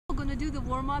gonna do the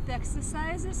warm-up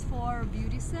exercises for our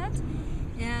beauty set.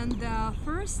 And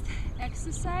first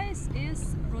exercise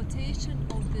is rotation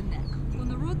of the neck. We're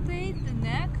gonna rotate the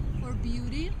neck for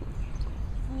beauty,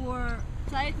 for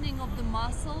tightening of the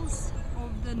muscles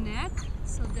of the neck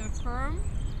so they're firm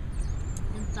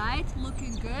and tight,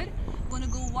 looking good. We're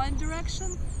gonna go one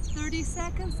direction, 30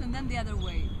 seconds, and then the other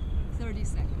way, 30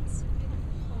 seconds.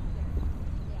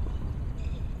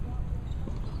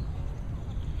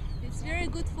 It's very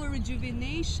good for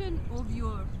rejuvenation of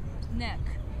your neck,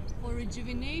 for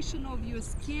rejuvenation of your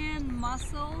skin,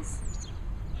 muscles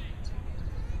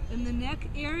in the neck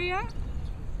area,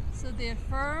 so they're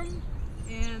firm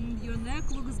and your neck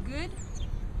looks good.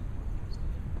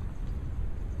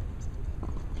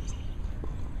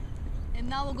 And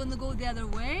now we're gonna go the other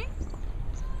way.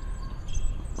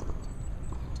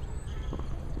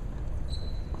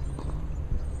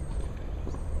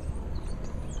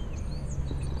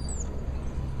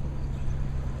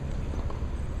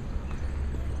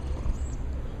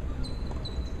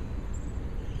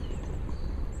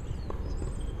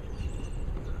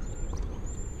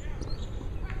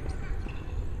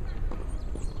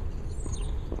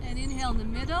 And inhale in the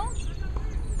middle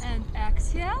and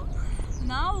exhale.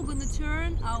 Now we're going to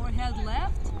turn our head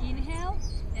left, inhale,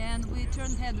 and we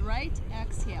turn head right,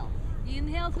 exhale.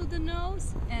 Inhale through the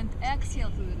nose and exhale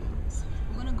through the nose.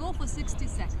 We're going to go for 60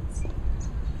 seconds.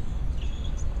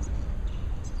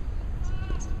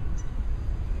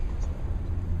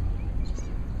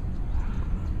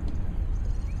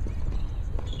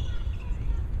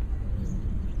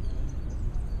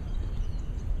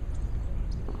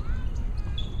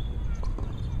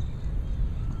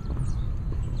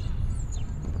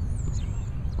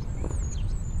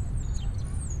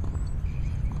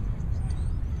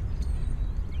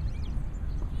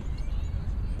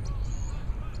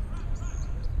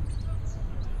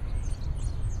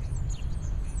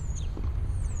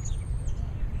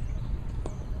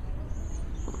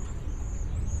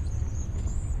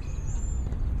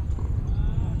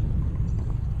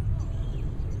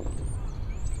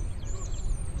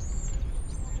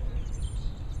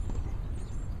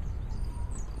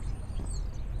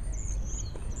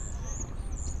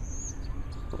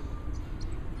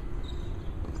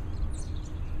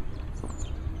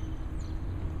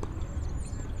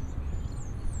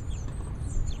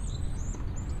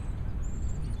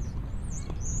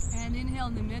 And inhale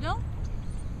in the middle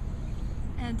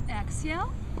and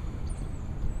exhale.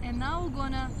 And now we're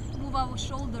gonna move our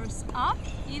shoulders up.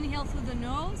 Inhale through the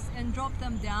nose and drop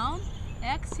them down.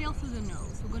 Exhale through the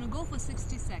nose. We're gonna go for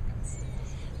 60 seconds.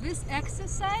 This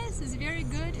exercise is very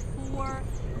good for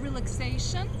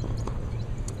relaxation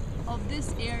of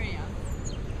this area,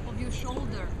 of your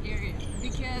shoulder area,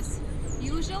 because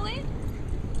usually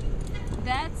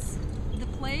that's the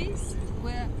place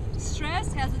where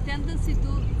stress has a tendency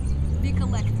to be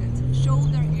collected,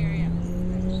 shoulder area.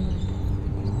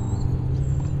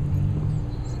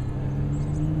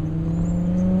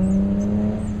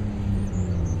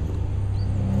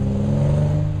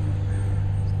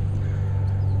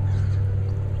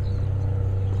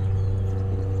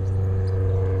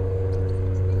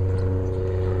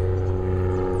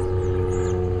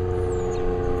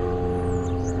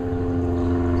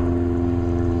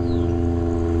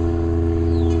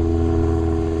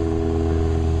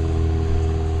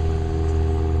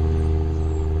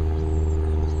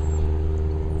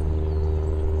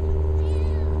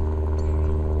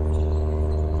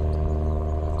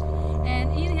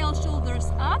 Shoulders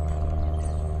up,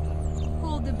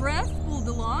 hold the breath, pull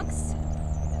the lungs,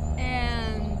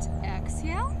 and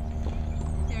exhale.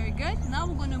 Very good. Now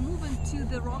we're going to move into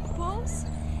the rock pose,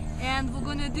 and we're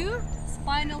going to do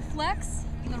spinal flex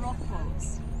in the rock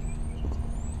pose.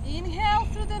 Inhale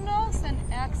through the nose and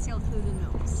exhale through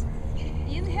the nose.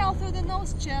 Inhale through the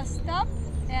nose, chest up,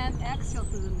 and exhale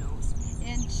through the nose.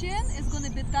 And chin is going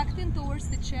to be tucked in towards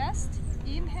the chest.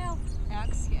 Inhale,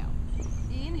 exhale.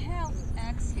 Inhale,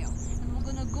 exhale. And we're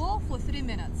gonna go for 3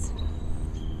 minutes.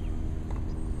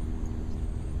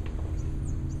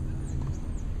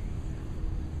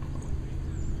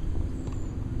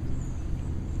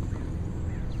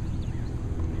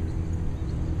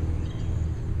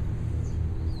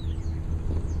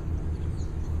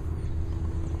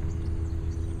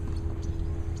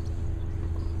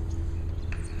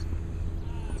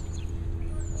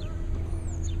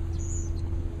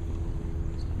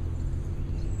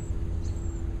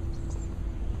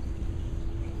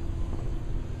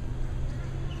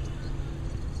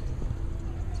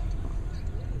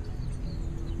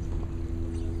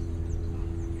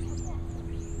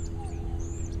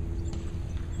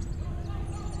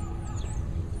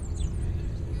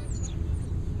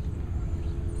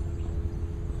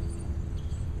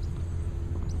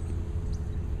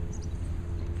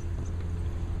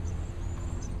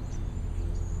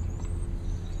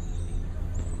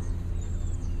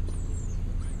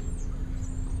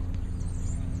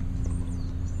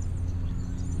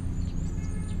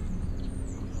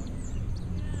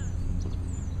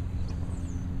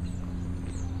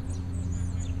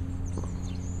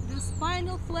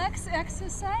 flex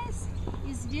exercise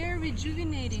is very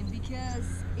rejuvenating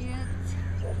because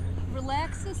it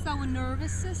relaxes our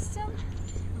nervous system,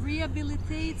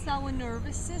 rehabilitates our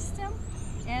nervous system,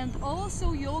 and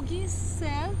also yogis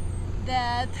said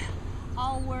that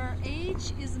our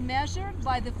age is measured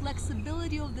by the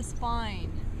flexibility of the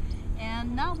spine.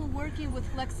 And now we're working with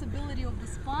flexibility of the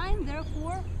spine,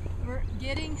 therefore we're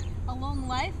getting a long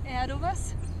life ahead of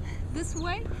us this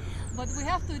way, but we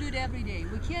have to do it every day.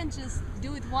 We can't just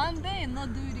do it one day and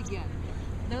not do it again.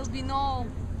 There'll be no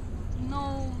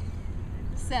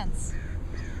sense.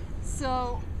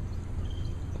 So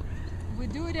we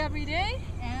do it every day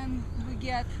and we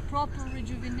get proper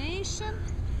rejuvenation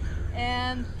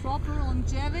and proper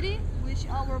longevity, which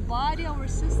our body, our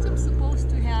system is supposed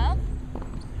to have.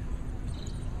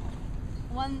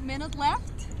 1 minute left.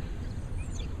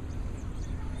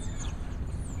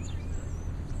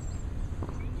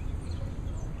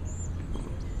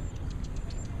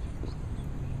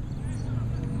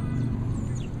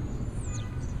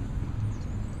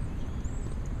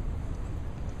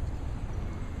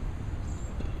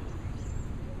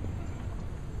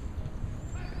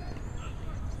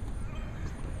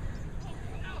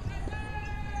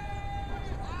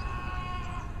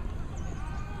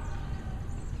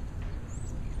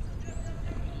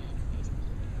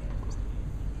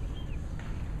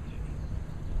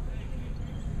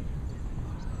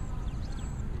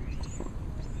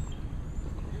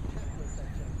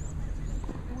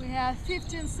 We have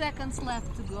 15 seconds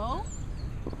left to go.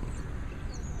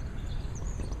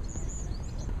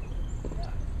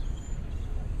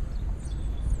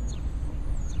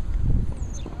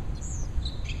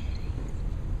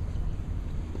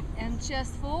 And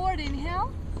chest forward,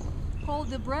 inhale, hold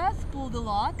the breath, pull the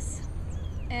locks,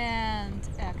 and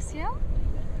exhale.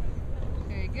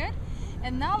 Very good.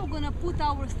 And now we're gonna put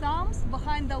our thumbs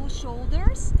behind our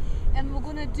shoulders and we're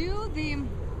gonna do the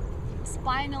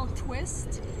spinal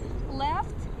twist.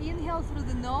 Left, inhale through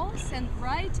the nose, and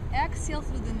right, exhale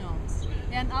through the nose.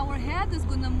 And our head is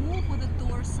gonna move with the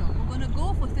torso. We're gonna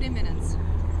go for 3 minutes.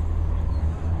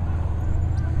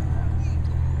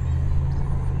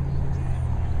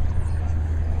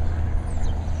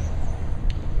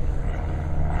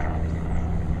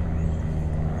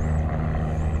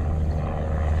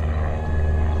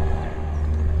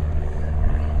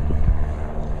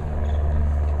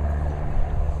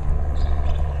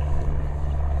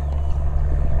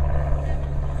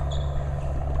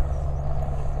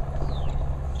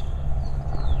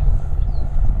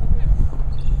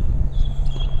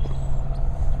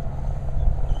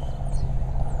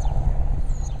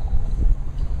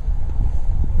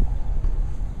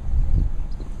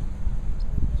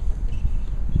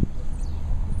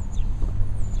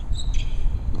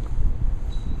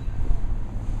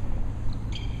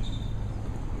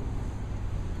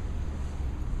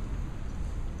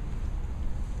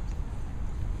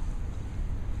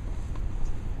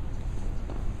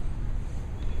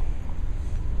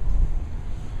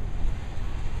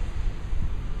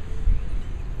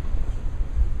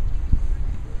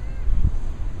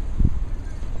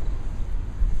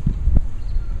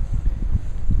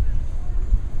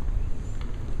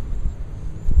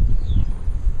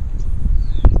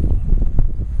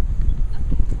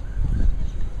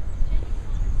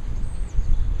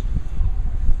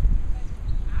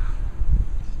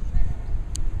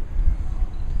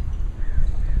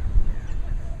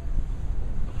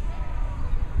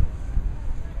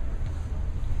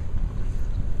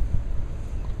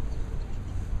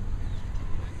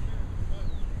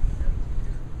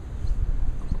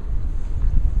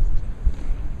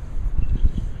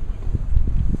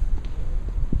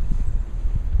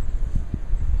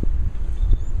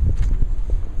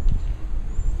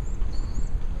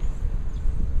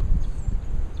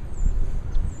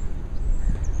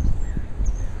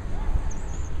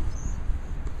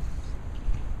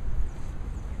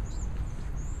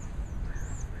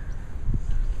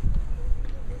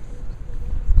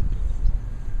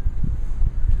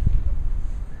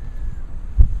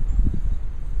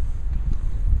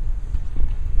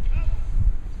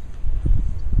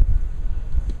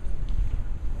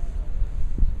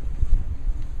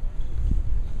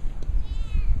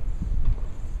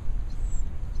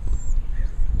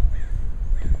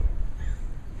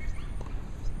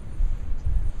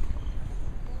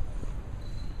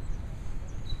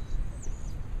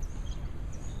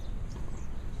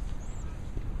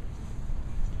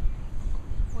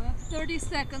 We have 30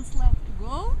 seconds left to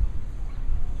go.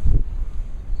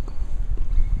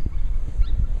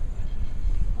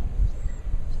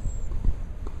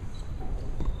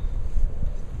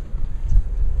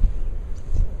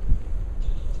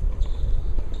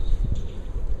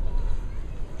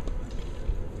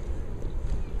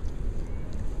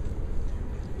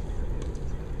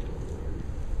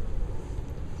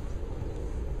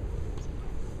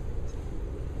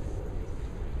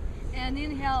 and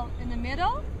inhale in the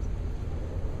middle.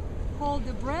 Hold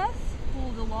the breath,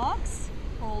 pull the logs,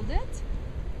 hold it,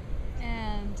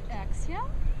 and exhale.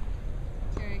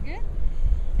 Very good.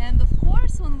 And of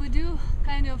course, when we do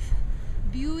kind of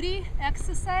beauty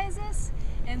exercises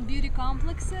and beauty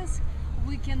complexes,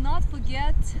 we cannot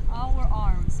forget our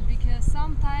arms, because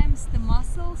sometimes the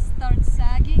muscles start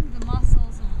sagging, the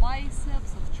muscles of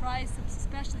biceps, of triceps,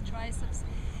 especially triceps.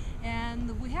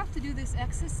 And we have to do this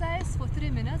exercise for 3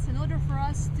 minutes in order for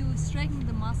us to straighten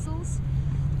the muscles,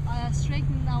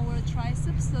 straighten our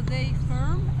triceps so they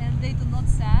firm and they do not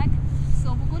sag.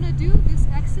 So we're going to do this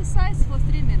exercise for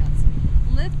 3 minutes.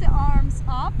 Lift the arms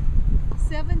up,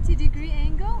 70-degree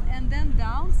angle, and then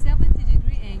down,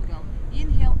 70-degree angle.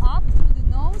 Inhale up through the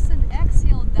nose and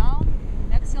exhale down,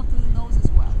 exhale through the nose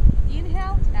as well.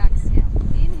 Inhale, exhale,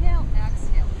 inhale,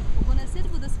 exhale. We're going to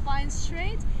sit with the spine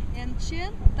straight and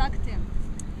chin tucked in.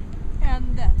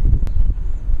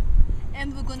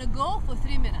 And we're going to go for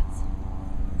 3 minutes.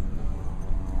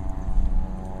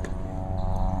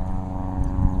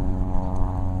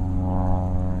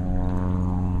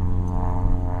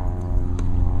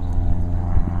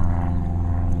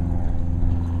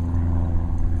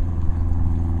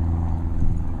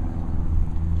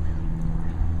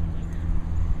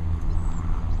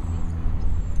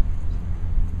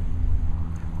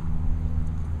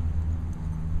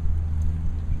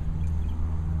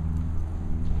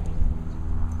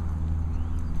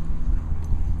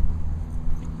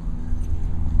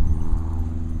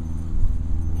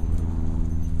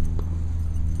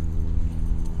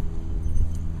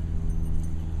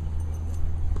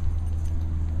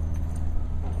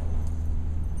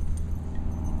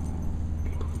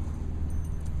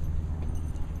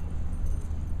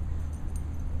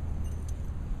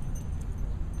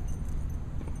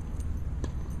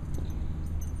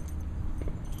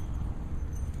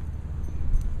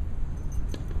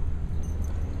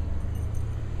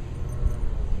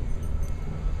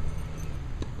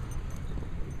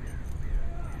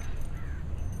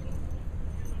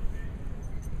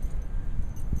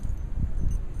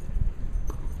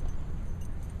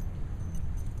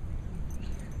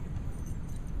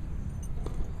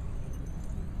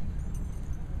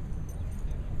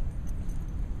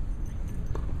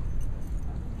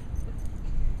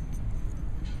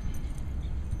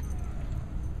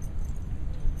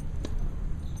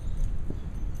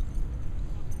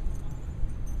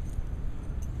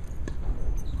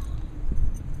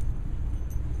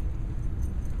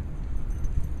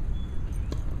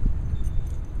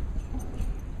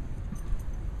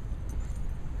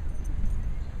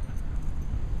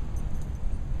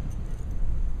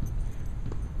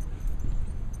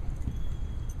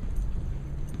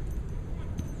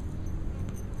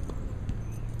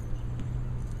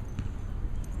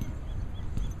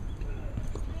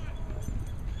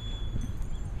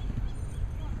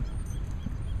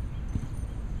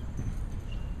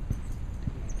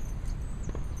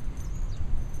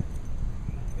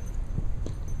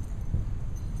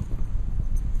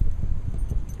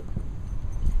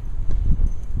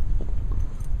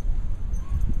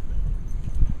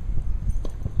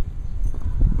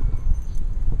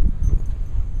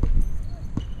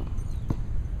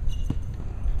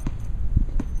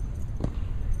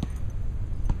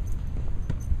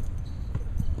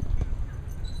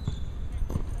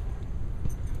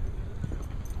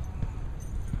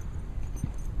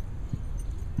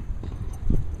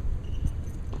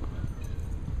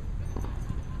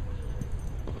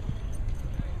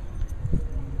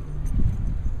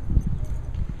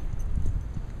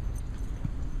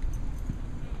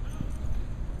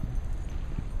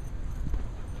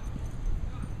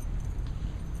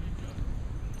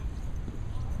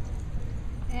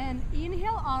 And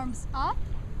inhale, arms up,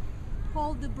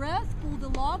 hold the breath, pull the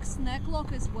logs, neck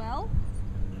lock as well.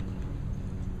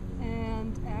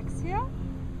 And exhale.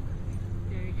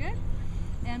 Very good.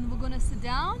 And we're gonna sit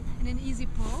down in an easy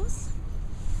pose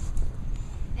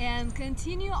and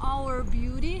continue our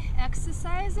beauty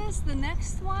exercises. The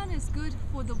next one is good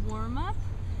for the warm-up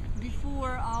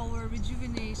before our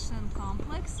rejuvenation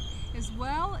complex. As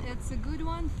well, it's a good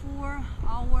one for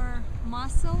our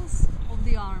muscles of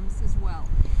the arms as well.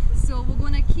 So we're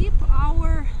going to keep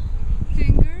our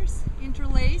fingers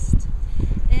interlaced,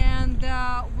 and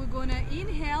we're going to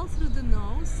inhale through the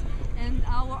nose, and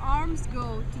our arms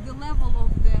go to the level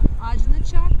of the Ajna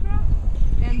chakra,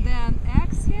 and then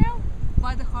exhale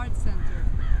by the heart center.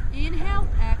 Inhale,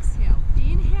 exhale,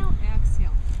 inhale,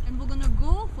 exhale. And we're going to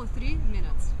go for 3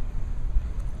 minutes.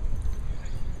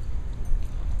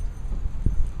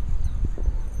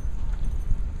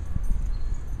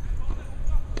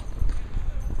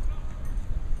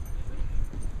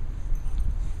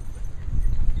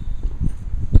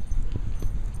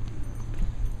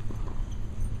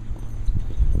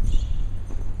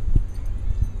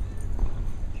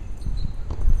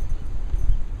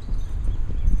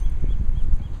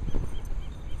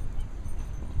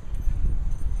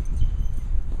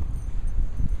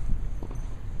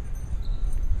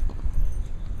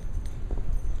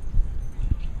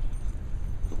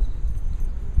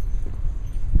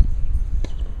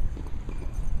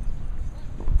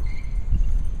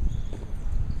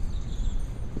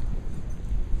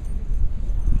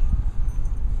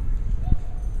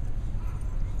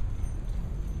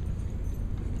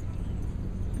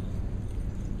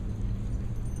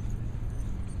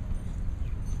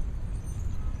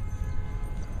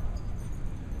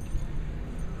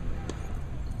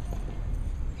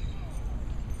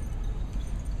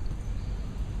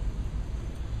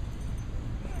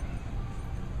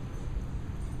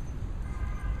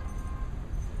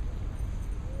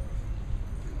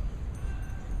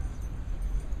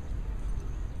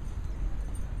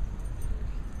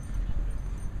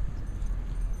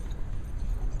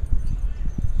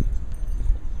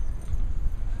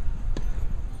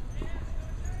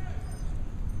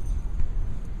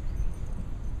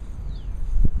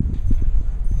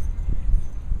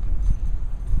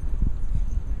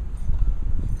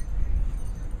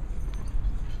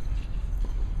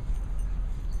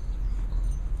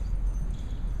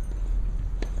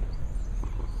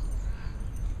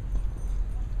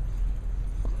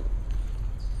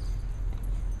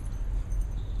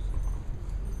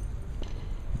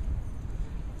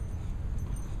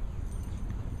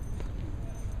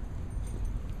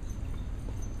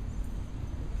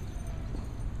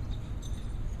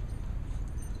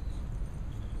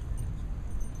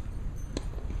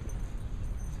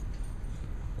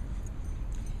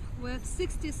 with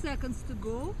 60 seconds to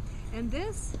go. And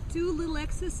these two little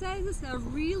exercises are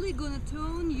really gonna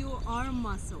tone your arm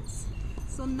muscles.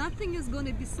 So nothing is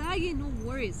gonna be saggy, no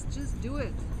worries, just do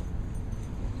it.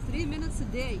 3 minutes a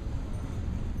day.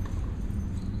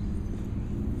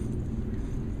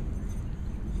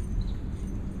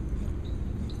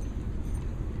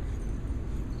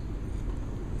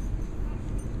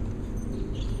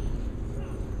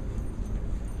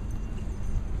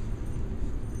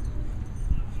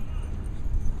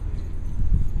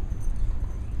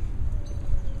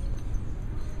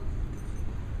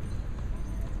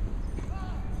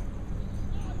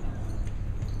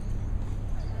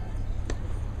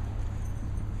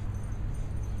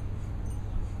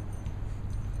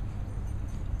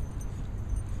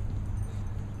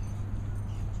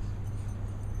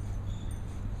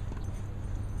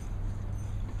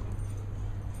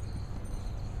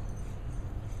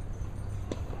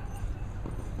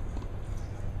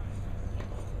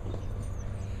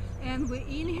 And we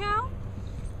inhale,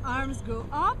 arms go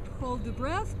up, hold the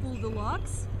breath, pull the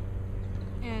legs,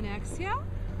 and exhale.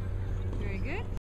 Very good.